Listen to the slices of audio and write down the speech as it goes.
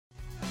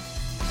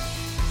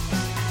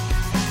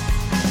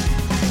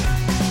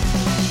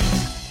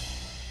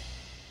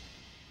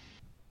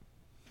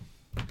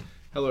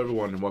Hello,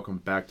 everyone, and welcome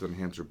back to the New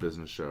Hampshire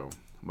Business Show.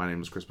 My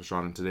name is Chris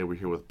Pastrana, and today we're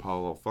here with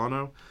Paul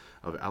Alfano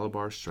of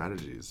Alabar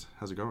Strategies.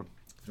 How's it going?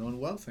 Doing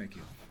well, thank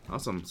you.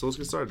 Awesome. So let's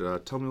get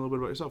started. Tell me a little bit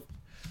about yourself.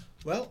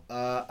 Well,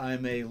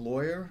 I'm a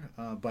lawyer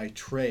by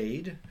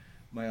trade.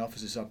 My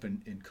office is up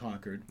in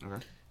Concord.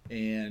 Okay.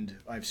 And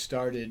I've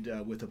started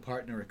with a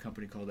partner at a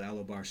company called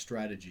Alabar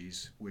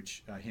Strategies,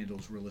 which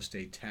handles real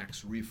estate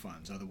tax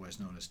refunds, otherwise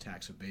known as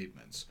tax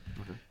abatements.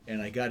 Okay.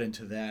 And I got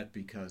into that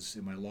because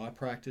in my law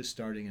practice,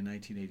 starting in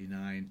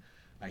 1989,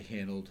 I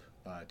handled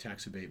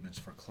tax abatements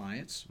for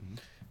clients. Mm-hmm.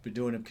 Been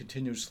doing them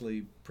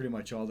continuously pretty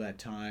much all that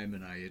time,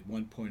 and at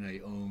one point I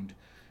owned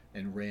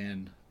and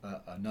ran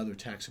another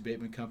tax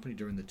abatement company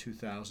during the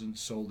 2000s,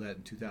 sold that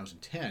in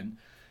 2010,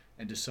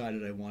 and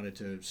decided I wanted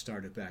to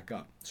start it back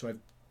up. So I've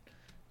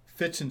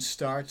fits and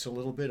starts a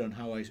little bit on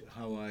how I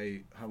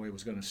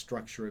was going to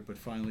structure it, but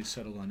finally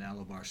settled on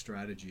Alabar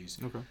Strategies.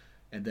 Okay.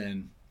 And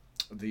then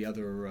the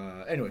other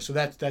anyway. So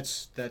that's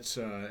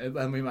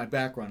I mean, my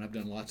background. I've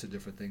done lots of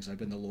different things. I've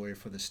been the lawyer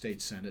for the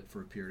state senate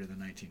for a period of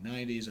the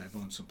 1990s. I've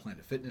owned some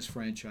Planet Fitness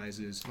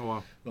franchises. Oh,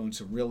 wow. I've owned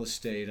some real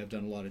estate. I've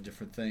done a lot of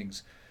different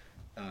things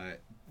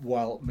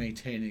while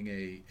maintaining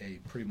a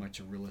pretty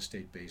much a real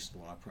estate based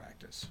law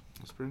practice.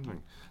 That's pretty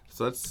interesting.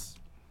 So that's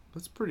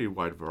pretty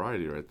wide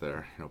variety right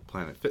there. You know,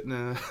 Planet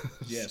Fitness.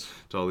 Yes.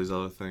 To all these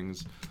other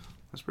things.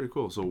 That's pretty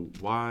cool. So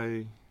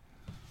why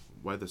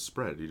the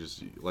spread? You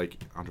just like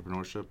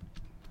entrepreneurship?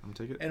 I'm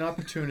take it. An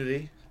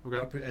opportunity.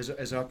 Okay.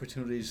 As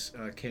opportunities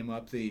came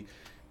up, the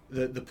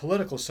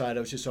political side, I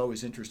was just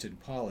always interested in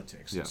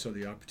politics. Yeah. And so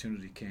the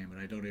opportunity came,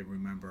 and I don't even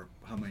remember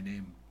how my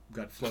name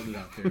got floated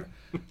out there.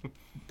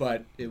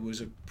 But it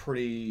was a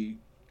pretty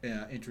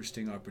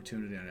interesting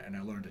opportunity, and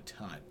I learned a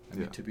ton. I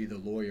mean, to be the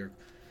lawyer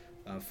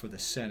for the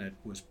Senate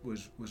was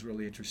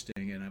really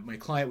interesting. And my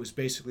client was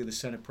basically the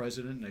Senate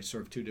president, and I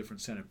served two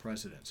different Senate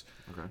presidents.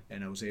 Okay.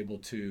 And I was able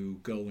to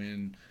go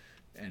in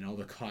and all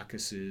the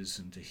caucuses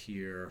and to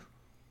hear,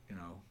 you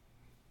know,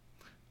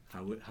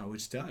 how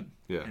it's done.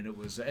 Yeah.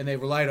 And they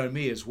relied on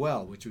me as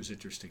well, which was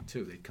interesting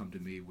too. They'd come to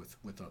me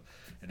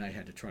and I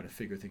had to try to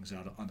figure things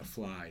out on the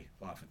fly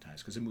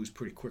oftentimes because it moves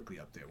pretty quickly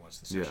up there once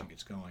the session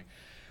gets going.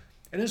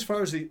 And as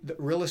far as the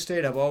real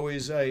estate,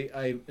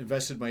 I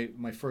invested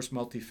my first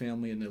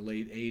multifamily in the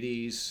late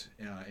 80s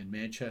in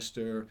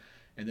Manchester,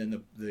 and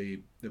then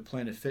the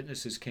Planet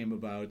Fitnesses came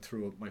about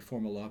through my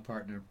former law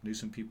partner, knew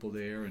some people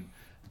there, and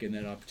again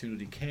that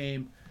opportunity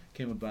came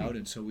about,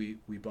 and so we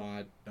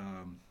bought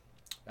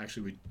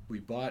we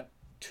bought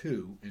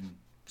two in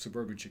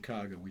suburban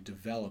Chicago. We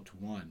developed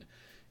one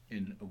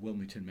in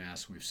Wilmington,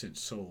 Mass. We've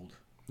since sold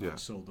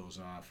those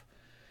off.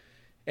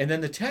 And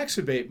then the tax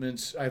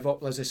abatements,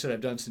 as I said,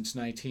 I've done since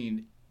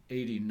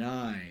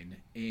 1989,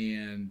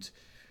 and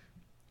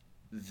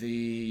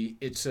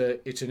it's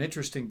an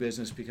interesting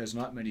business because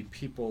not many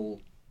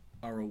people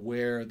are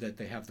aware that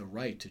they have the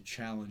right to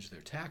challenge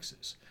their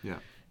taxes. Yeah.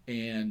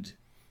 And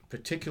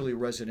particularly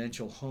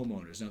residential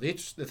homeowners. Now, the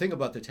thing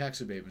about the tax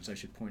abatements, I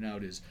should point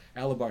out, is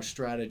Alabar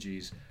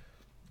Strategies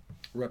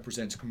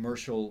represents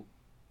commercial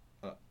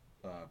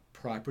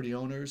property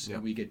owners,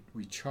 and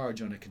we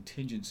charge on a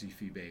contingency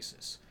fee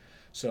basis.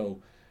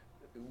 So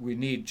we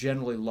need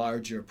generally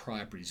larger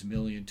properties, $1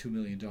 million, $2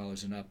 million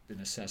and up in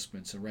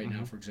assessments. So right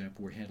now, for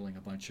example, we're handling a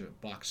bunch of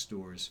box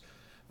stores.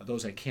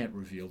 Those I can't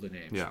reveal the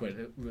names,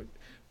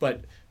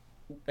 but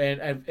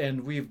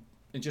we've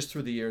just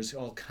through the years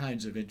all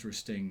kinds of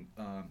interesting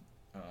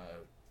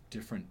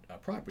different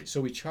properties.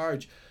 So we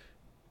charge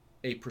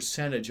a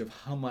percentage of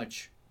how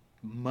much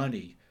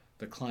money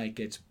the client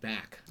gets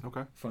back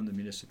from the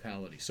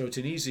municipality. So it's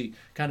an easy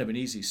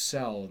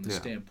sell in the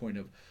standpoint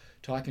of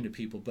talking to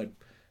people, but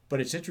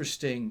it's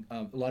interesting.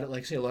 A lot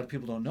of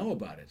people don't know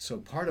about it. So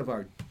part of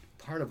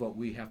what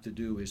we have to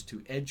do is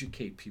to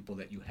educate people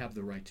that you have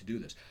the right to do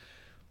this.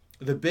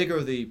 The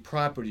bigger the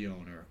property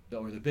owner,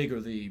 or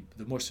the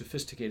more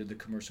sophisticated the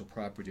commercial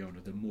property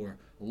owner, the more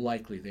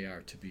likely they are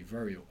to be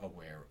very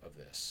aware of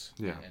this.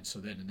 Yeah. And so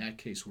then in that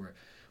case we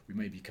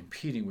may be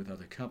competing with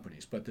other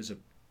companies, but there's a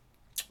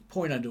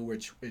point under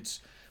which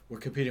we're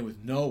competing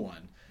with no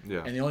one.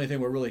 Yeah. And the only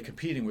thing we're really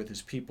competing with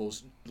is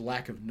people's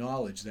lack of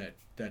knowledge that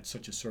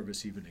such a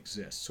service even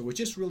exists. So we're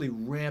just really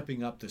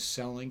ramping up the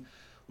selling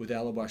with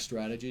Alabar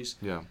Strategies.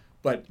 Yeah.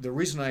 But the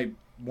reason I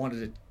wanted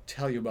to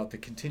tell you about the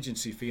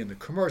contingency fee in the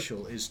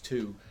commercial is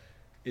to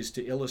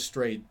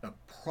illustrate a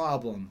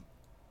problem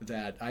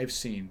that I've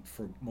seen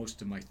for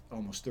most of my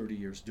almost 30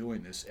 years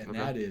doing this, and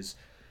that is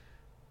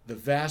the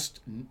vast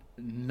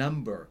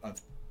number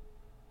of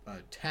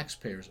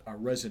taxpayers are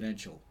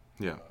residential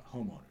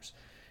homeowners,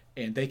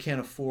 and they can't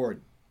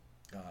afford.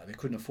 They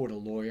couldn't afford a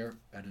lawyer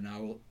at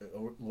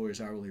lawyer's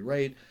hourly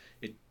rate.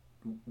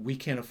 We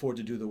can't afford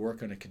to do the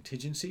work on a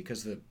contingency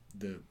because the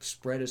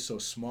spread is so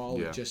small.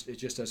 Yeah. It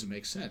just doesn't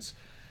make sense.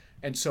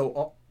 And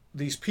so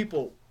these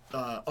people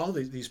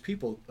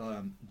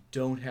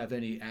don't have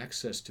any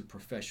access to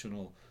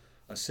professional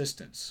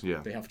assistance.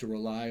 Yeah. They have to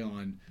rely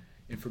on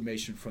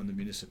information from the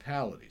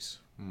municipalities.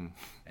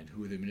 And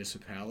who are the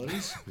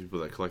municipalities? People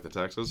that collect the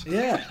taxes.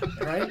 Yeah,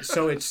 right.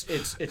 So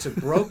it's a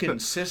broken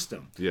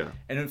system. Yeah.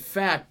 And in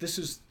fact, this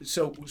is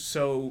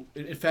so.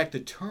 In fact, the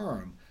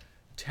term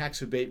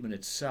tax abatement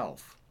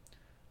itself,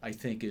 I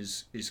think,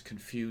 is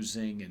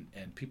confusing,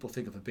 and people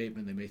think of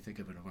abatement. They may think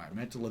of an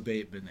environmental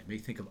abatement. They may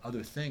think of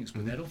other things,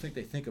 but I don't think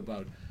they think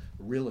about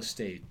real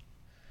estate.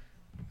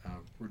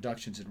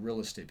 Reductions in real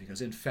estate,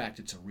 because in fact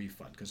it's a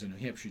refund, because in New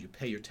Hampshire you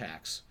pay your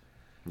tax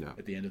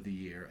at the end of the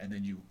year, and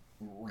then you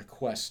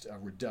request a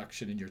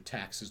reduction in your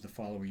taxes the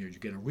following year. You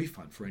get a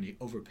refund for any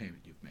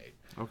overpayment you've made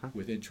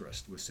with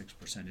interest, with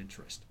 6%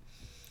 interest.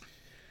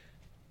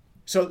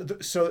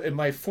 So in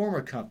my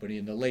former company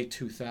in the late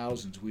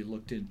 2000s, we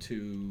looked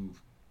into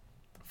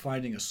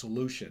finding a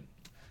solution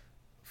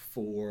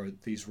for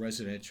these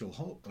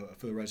residential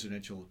for the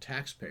residential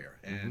taxpayer,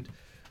 and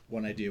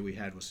one idea we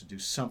had was to do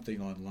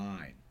something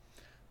online,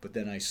 but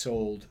then I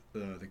sold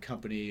the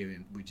company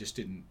and we just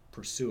didn't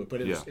pursue it.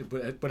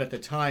 But at the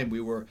time we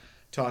were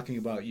talking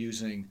about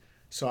using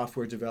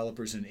software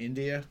developers in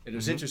India. It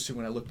was interesting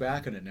when I look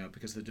back on it now,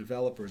 because the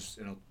developers,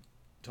 and I'll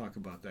talk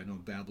about that. I know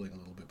I'm babbling a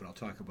little bit, but I'm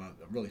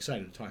really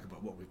excited to talk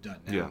about what we've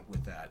done now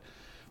with that.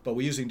 But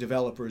we're using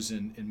developers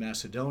in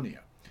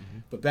Macedonia.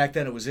 But back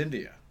then it was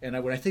India,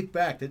 and when I think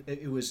back, that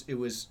it was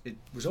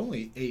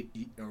only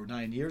 8 or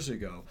 9 years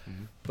ago,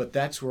 but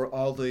that's where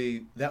all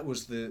the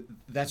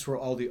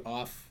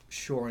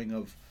offshoring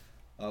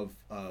of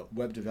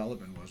web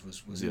development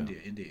was India.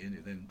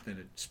 Then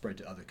it spread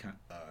to other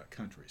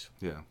countries.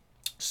 Yeah.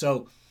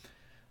 So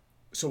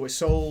I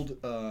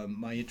sold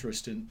my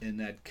interest in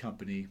that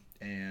company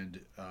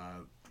and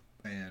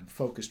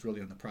focused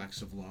really on the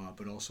practice of law,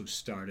 but also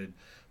started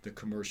the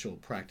commercial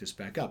practice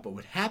back up. But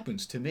what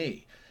happens to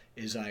me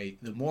is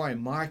the more I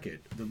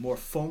market, the more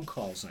phone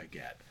calls I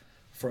get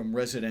from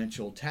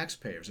residential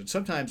taxpayers. And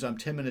sometimes I'm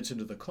 10 minutes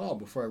into the call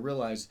before I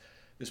realize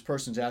this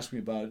person's asking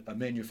me about a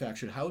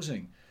manufactured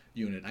housing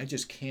unit. I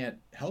just can't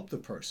help the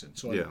person.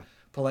 So I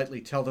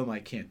politely tell them I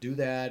can't do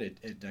that,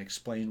 and I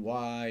explain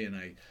why, and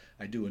I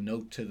do a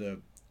note to the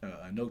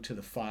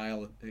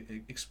file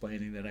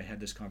explaining that I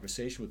had this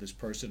conversation with this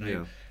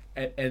person.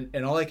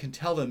 And all I can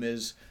tell them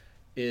is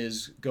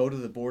go to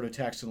the Board of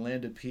Tax and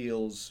Land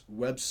Appeals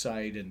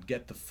website and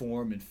get the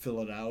form and fill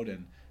it out,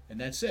 and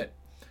that's it.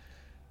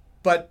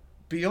 But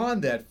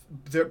beyond that,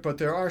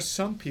 there are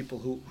some people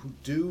who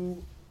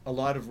do a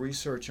lot of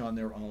research on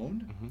their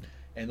own,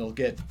 and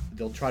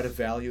they'll try to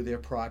value their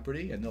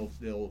property, and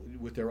they'll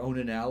with their own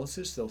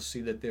analysis they'll see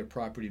that their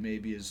property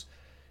maybe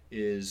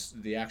is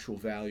the actual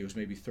value is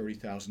maybe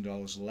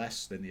 $30,000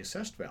 less than the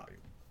assessed value,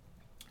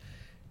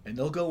 and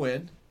they'll go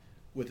in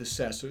with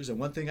assessors. And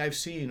one thing I've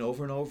seen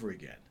over and over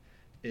again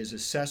is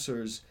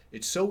assessors.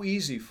 It's so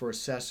easy for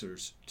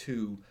assessors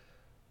to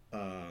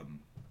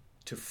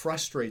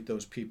frustrate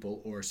those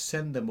people or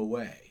send them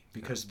away,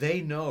 because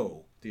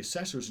the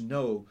assessors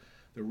know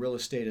the real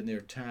estate in their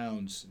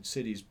towns and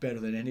cities better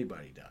than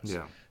anybody does.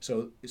 Yeah.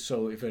 So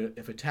if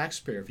a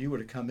taxpayer, if you were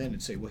to come in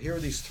and say, well, here are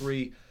these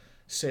 3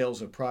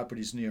 sales of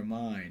properties near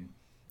mine,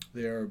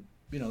 they're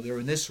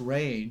in this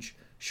range,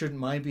 shouldn't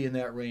mine be in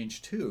that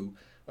range too?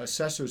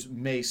 Assessors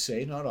may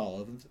say, not all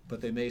of them,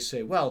 but they may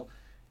say, well,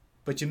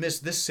 but you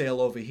missed this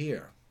sale over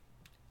here.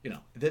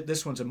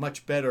 This one's a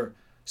much better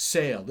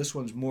sale. This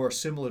one's more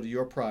similar to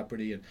your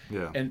property,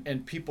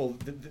 and people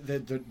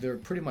they're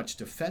pretty much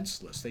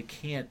defenseless. They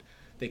can't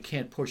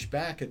push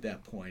back at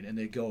that point, and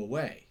they go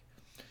away.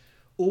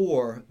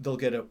 Or they'll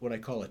get what I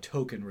call a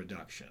token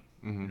reduction.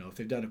 If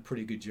they've done a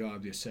pretty good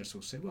job, the assessor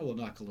will say, well, we'll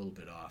knock a little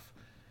bit off,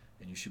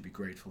 and you should be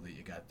grateful that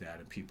you got that.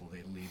 And people,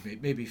 they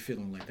leave maybe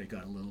feeling like they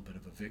got a little bit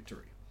of a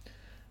victory.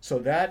 So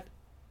that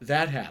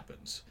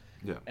happens.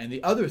 Yeah. And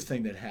the other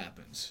thing that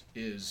happens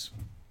is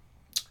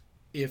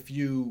if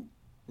you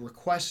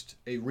request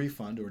a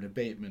refund or an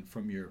abatement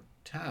from your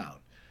town,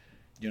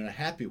 you're not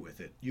happy with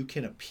it, you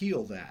can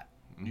appeal that.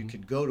 You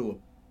can go to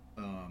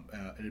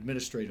an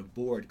administrative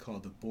board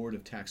called the Board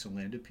of Tax and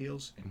Land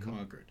Appeals in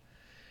Concord.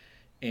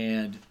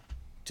 And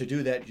to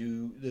do that,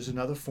 there's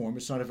another form.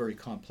 It's not a very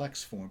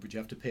complex form, but you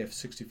have to pay a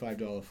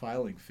 $65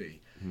 filing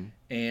fee.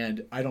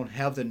 And I don't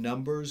have the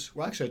numbers.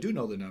 Well, actually, I do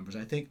know the numbers.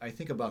 I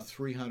think about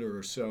 300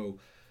 or so.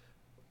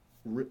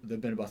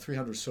 There've been about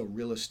 300 or so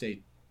real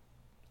estate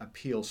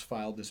appeals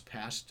filed this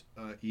past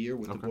year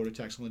with the Board of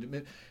Tax and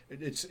Land.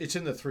 It's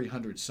in the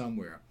 300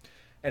 somewhere.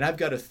 And I've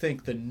got to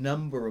think the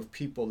number of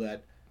people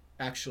that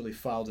actually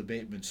filed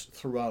abatements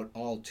throughout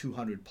all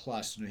 200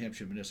 plus New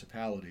Hampshire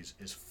municipalities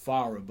is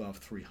far above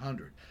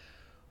 300,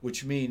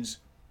 which means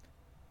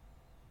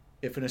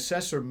if an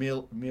assessor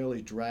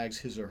merely drags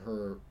his or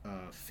her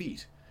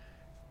feet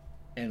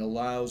and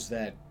allows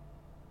that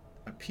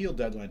appeal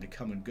deadline to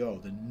come and go,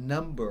 the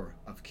number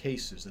of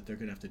cases that they're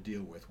going to have to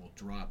deal with will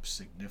drop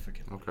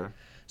significantly. Okay.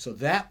 So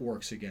that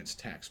works against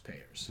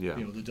taxpayers. Yeah.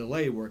 The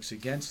delay works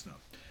against them.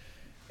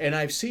 And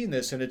I've seen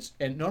this,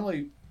 and not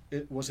only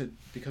was it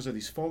because of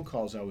these phone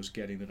calls I was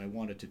getting that I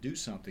wanted to do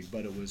something,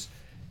 but it was,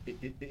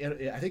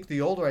 I think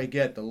the older I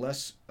get, the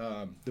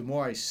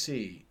more I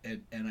see,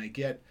 and I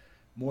get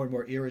more and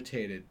more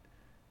irritated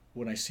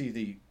when I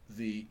see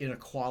the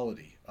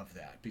inequality of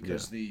that,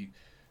 because to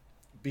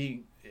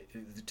be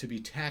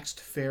taxed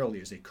fairly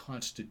is a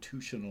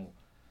constitutional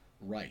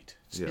right.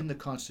 It's in the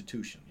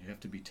Constitution. You have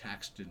to be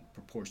taxed in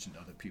proportion to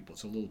other people.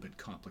 It's a little bit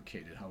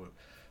complicated how it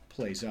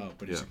plays out,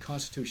 but it's a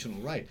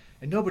constitutional right.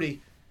 And nobody,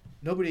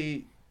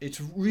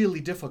 it's really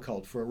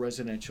difficult for a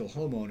residential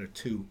homeowner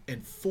to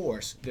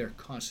enforce their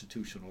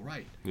constitutional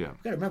right. Yeah.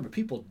 You've got to remember,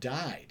 people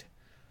died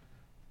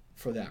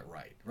for that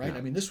right? Yeah.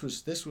 I mean, this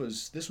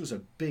was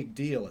a big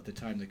deal at the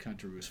time the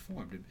country was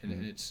formed,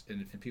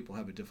 and people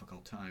have a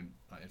difficult time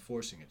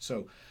enforcing it.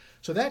 So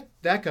that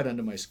got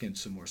under my skin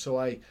some more. So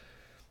I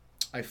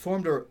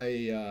formed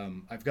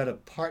I've got a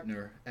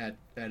partner at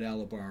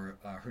Alabar.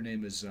 Her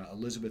name is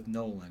Elizabeth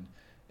Nolan,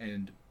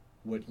 and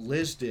what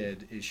Liz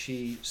did is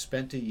she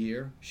spent a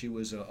year. She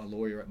was a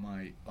lawyer at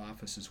my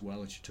office as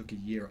well, and she took a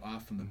year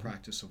off from the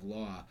practice of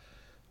law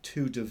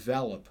to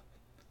develop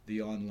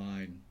the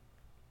online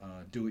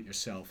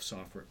do-it-yourself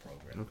software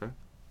program. Okay.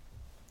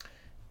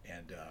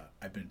 And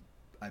I've been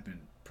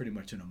pretty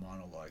much in a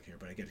monologue here,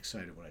 but I get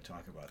excited when I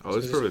talk about this. Oh,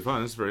 it's really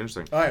fun. It's very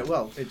interesting. All right.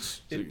 Well,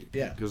 Because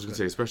I was going to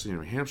say, especially in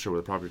New Hampshire, where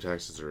the property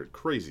taxes are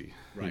crazy.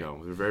 Right. You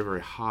know, they're very,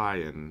 very high,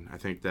 and I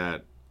think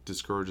that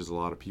discourages a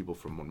lot of people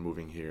from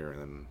moving here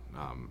and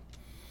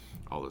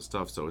all this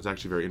stuff. So it's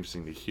actually very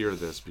interesting to hear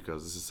this,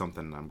 because this is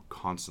something I'm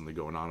constantly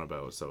going on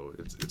about. So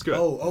it's good.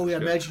 Oh yeah,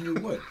 imagine you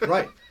would.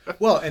 Right.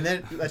 Well, and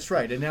then that's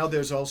right. And now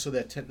there's also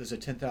there's a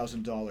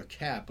 $10,000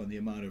 cap on the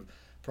amount of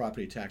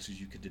property taxes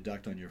you could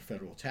deduct on your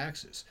federal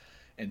taxes,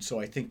 and so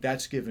I think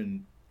that's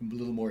given a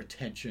little more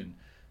attention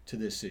to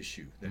this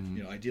issue. That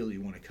ideally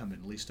you want to come in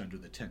at least under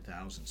the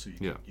 10,000, so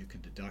you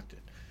can deduct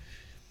it.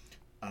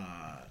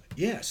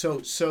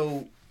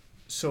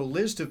 So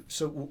Liz,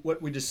 so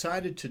what we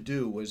decided to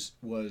do was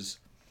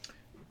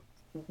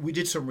we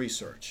did some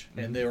research,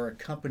 and there are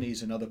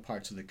companies in other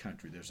parts of the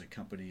country. There's a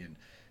company in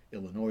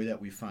Illinois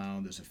that we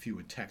found. There's a few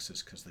in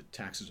Texas, because the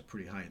taxes are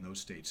pretty high in those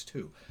states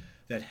too,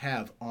 that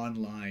have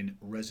online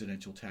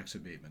residential tax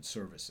abatement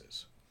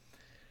services.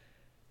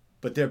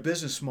 But their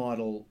business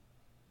model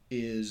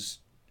is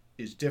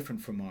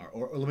different from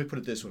or let me put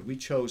it this way: we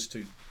chose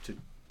to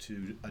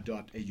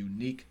adopt a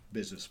unique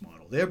business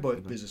model. Their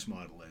business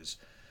model is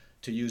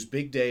to use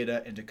big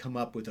data and to come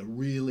up with a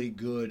really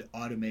good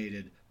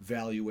automated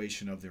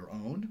valuation of their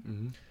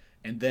own.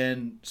 And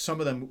then some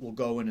of them will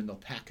go in and they'll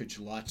package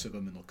lots of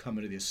them, and they'll come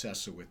into the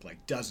assessor with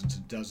like dozens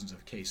and dozens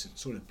of cases,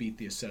 sort of beat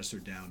the assessor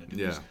down and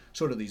do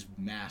these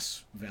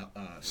mass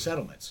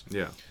settlements.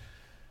 Yeah.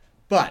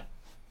 But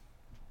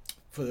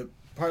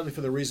partly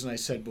for the reason I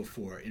said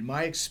before, in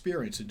my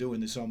experience of doing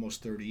this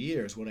almost 30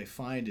 years, what I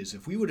find is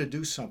if we were to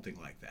do something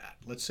like that,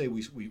 let's say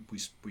we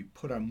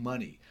put our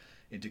money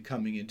into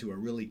coming into a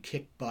really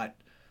kick-butt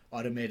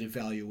automated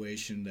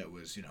valuation that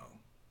was,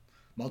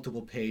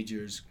 multiple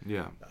pages,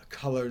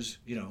 colors,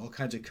 all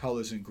kinds of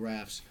colors and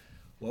graphs.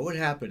 What would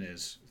happen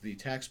is the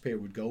taxpayer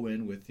would go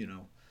in with,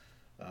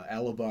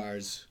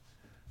 Alabar's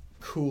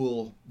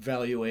cool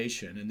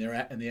valuation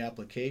and the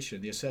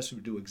application. The assessor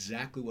would do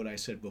exactly what I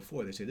said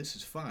before. They say, this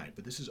is fine,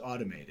 but this is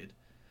automated.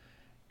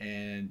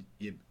 And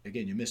you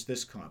missed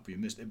this comp,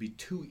 it'd be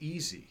too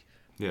easy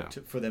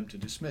for them to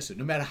dismiss it,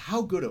 no matter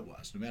how good it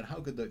was, no matter how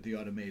good the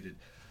automated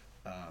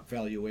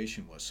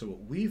valuation was. So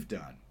what we've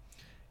done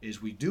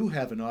is we do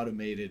have an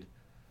automated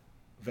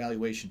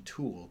valuation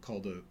tool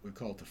we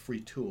call it the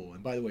free tool.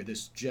 And by the way,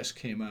 this just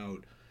came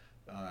out.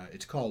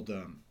 It's called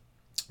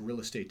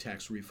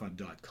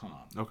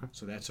realestatetexrefund.com. Okay.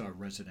 So that's our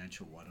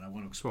residential one, and I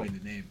want to explain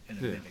the name in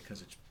a minute,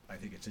 because I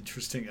think it's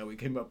interesting how we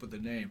came up with the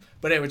name.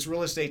 But anyway, it's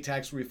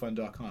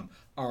realestatetexrefund.com,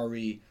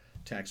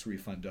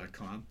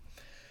 RE-taxrefund.com.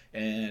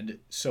 And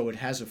so it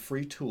has a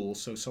free tool,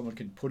 so someone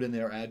can put in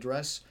their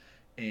address,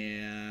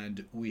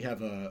 and we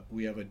have a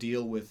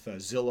deal with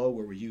Zillow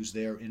where we use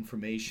their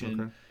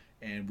information,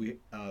 and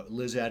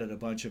Liz added a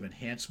bunch of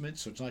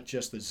enhancements. So it's not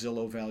just the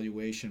Zillow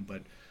valuation,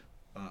 but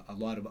a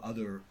lot of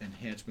other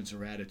enhancements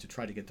are added to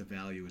try to get the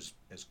value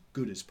as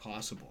good as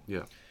possible.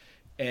 Yeah.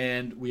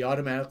 And we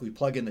automatically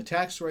plug in the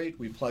tax rate.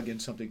 We plug in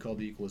something called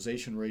the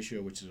equalization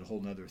ratio, which is a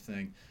whole other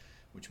thing,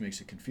 which makes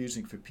it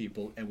confusing for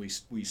people. And we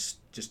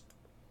just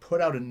put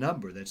out a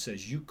number that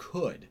says you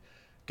could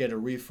get a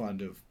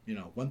refund of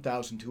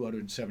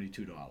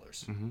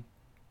 $1,272.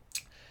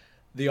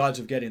 The odds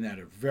of getting that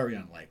are very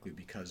unlikely,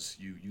 because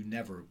you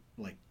never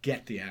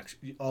get the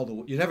you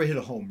never hit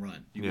a home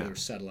run. You either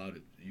settle out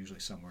at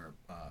usually somewhere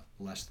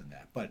less than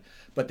that. But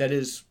that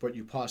is what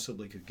you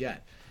possibly could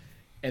get.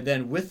 And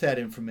then with that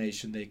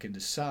information, they can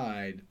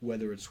decide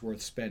whether it's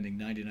worth spending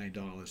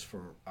 $99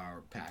 for our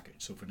package.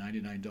 So for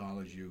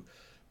 $99,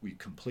 we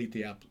complete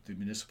the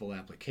municipal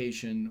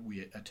application.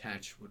 We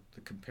attach with the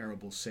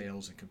comparable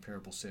sales, and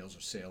comparable sales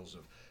are sales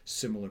of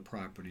similar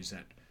properties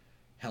that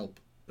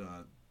help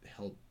the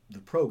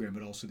program,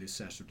 but also the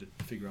assessor to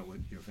figure out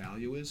what your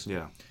value is.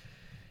 Yeah.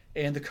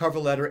 And the cover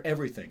letter,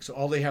 everything. So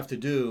all they have to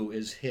do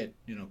is hit,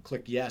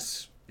 click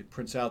yes. It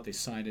prints out, they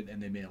sign it,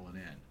 and they mail it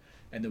in.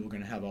 And then we're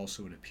going to have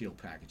also an appeal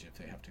package if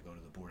they have to go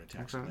to the Board of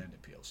Tax and Land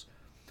Appeals.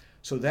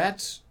 So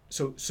that's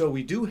so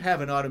we do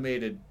have an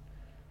automated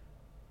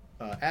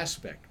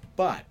aspect,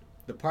 but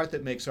the part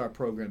that makes our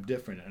program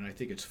different, and I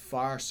think it's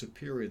far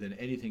superior than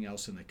anything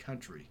else in the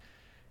country,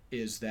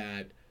 is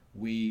that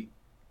we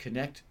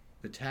connect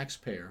the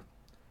taxpayer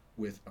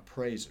with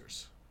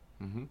appraisers.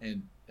 Mm-hmm.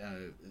 And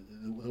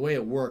the way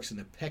it works in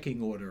the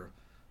pecking order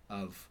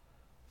of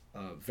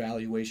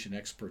valuation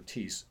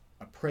expertise,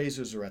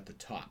 appraisers are at the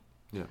top.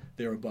 Yeah.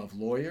 They're above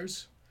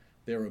lawyers,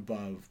 they're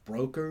above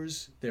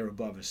brokers, they're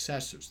above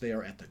assessors. They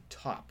are at the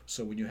top.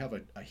 So when you have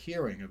a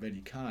hearing of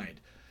any kind,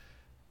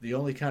 the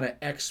only kind of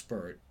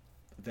expert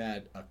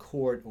that a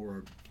court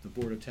or the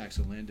Board of Tax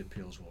and Land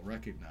Appeals will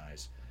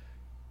recognize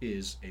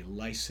is a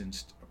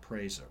licensed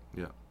appraiser.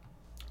 Yeah.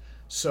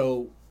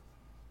 So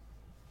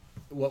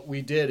what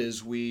we did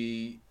is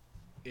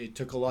it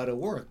took a lot of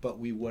work, but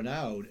we went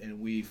out and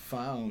we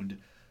found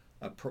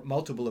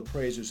multiple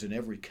appraisers in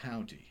every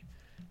county.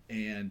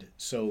 And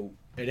so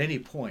at any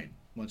point,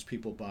 once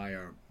people buy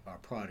our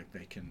product,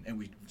 they can, and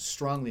we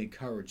strongly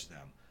encourage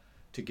them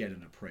to get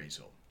an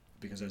appraisal.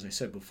 Because as I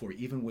said before,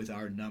 even with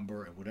our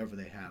number and whatever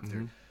they have,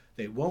 Mm-hmm.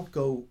 they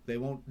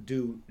won't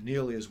do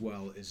nearly as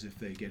well as if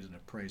they get an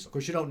appraisal. Of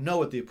course, you don't know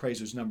what the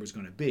appraiser's number is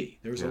going to be.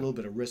 There's a little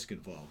bit of risk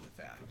involved with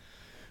that.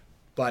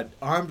 But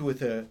armed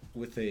with an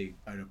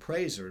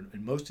appraiser,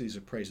 and most of these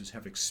appraisers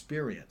have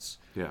experience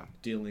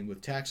dealing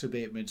with tax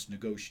abatements,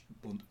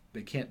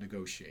 they can't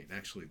negotiate.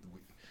 Actually,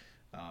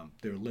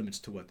 there are limits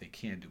to what they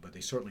can do, but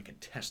they certainly can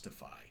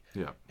testify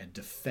and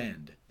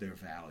defend their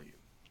value.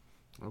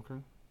 Okay,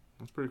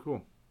 that's pretty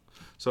cool.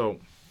 So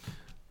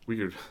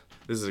this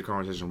is a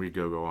conversation we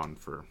could go on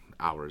for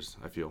hours,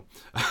 I feel.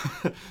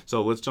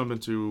 So let's jump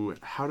into,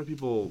 how do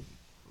people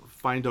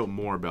find out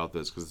more about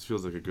this? Because it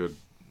feels like a good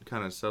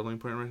kind of settling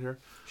point right here.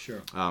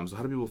 Sure. So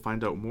how do people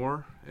find out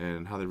more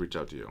and how they reach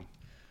out to you?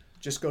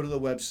 Just go to the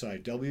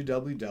website,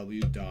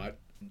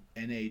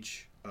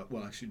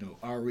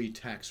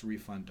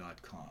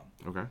 retaxrefund.com.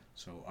 Okay.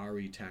 So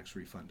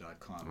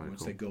retaxrefund.com. Right, Once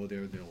cool. they go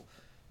there,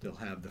 they'll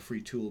have the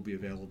free tool be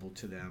available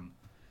to them.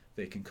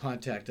 They can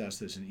contact us.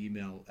 There's an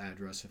email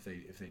address if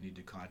they need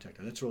to contact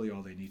us. That's really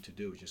all they need to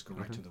do, is just go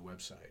right to the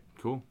website.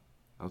 Cool.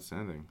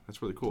 Outstanding.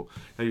 That's really cool.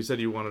 Now, you said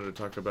you wanted to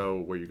talk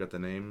about where you got the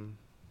name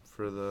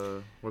for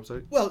the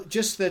website? Well,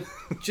 just that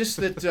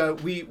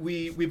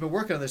we've been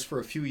working on this for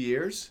a few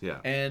years.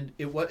 Yeah. And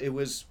it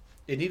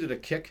needed a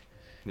kick.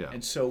 Yeah.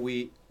 And so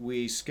we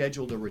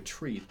scheduled a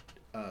retreat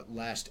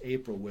last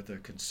April with a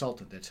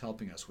consultant that's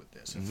helping us with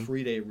this, a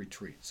 3-day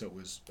retreat. So it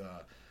was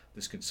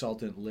this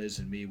consultant, Liz,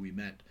 and me. We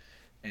met,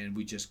 and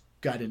we just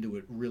got into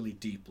it really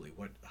deeply.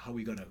 How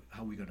we gonna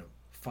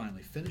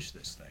finally finish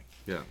this thing?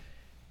 Yeah.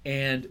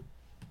 And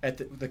at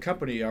the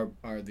company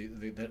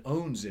that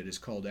owns it is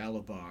called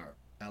Alabar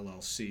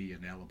LLC,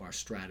 and Alabar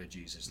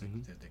Strategies is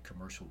the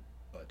commercial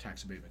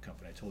tax abatement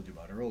company I told you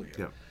about earlier.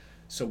 Yeah.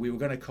 So we were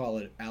going to call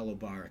it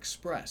Alabar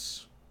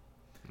Express.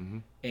 Mm-hmm.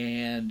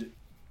 And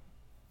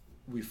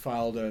we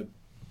filed a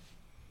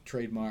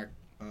trademark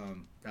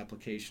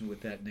application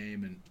with that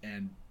name,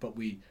 but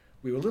we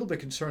were a little bit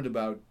concerned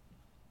about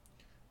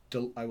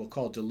I will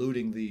call it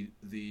diluting we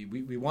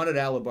wanted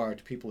Alabar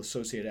to people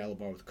associate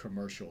Alabar with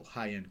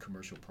high-end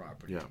commercial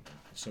property. Yeah.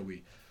 So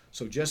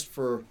just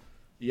for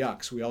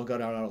yucks, we all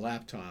got out our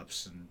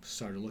laptops and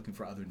started looking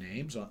for other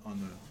names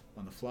on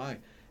the fly.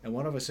 And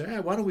one of us said, "Hey,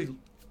 why don't we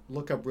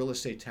look up real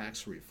estate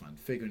tax refund?"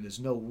 Figuring there's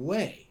no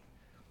way.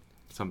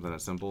 Something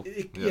that simple.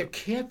 It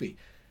can't be.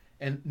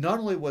 And not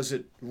only was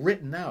it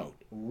written out,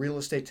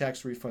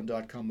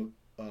 realestatetaxrefund.com,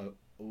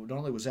 not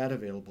only was that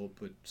available,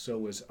 but so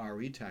was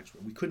RE-Tax.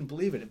 We couldn't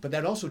believe it. But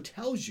that also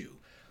tells you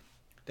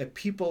that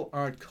people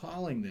aren't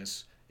calling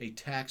this a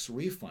tax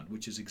refund,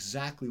 which is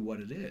exactly what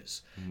it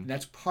is. And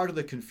that's part of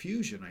the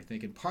confusion, I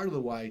think, and part of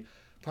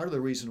the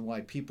reason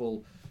why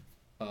people,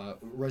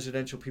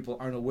 residential people,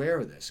 aren't aware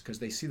of this, because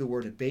they see the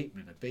word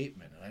abatement,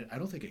 and I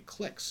don't think it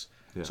clicks.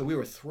 Yeah. So we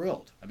were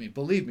thrilled. I mean,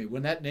 believe me,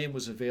 when that name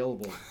was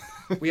available,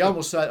 we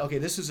almost thought, okay,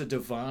 this is a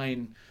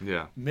divine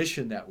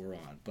mission that we're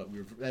on. But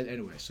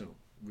anyway, so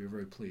we were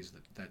very pleased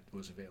that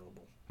was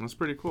available. That's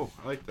pretty cool.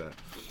 I like that.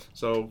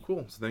 So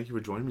cool. So thank you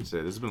for joining me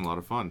today. This has been a lot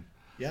of fun.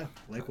 Yeah,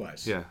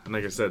 likewise. Yeah, and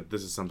like I said,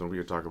 this is something we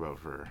could talk about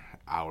for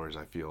hours,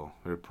 I feel.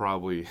 We'd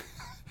probably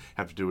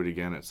have to do it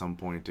again at some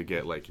point to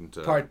get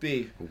into Part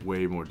B.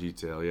 Way more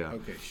detail, yeah.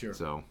 Okay, sure.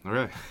 So, all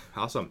right.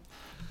 Awesome.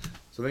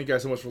 So thank you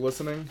guys so much for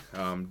listening.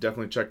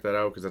 Definitely check that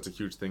out, because that's a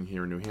huge thing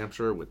here in New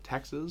Hampshire with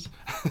taxes.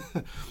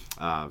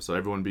 So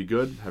everyone be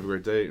good. Have a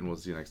great day, and we'll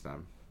see you next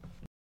time.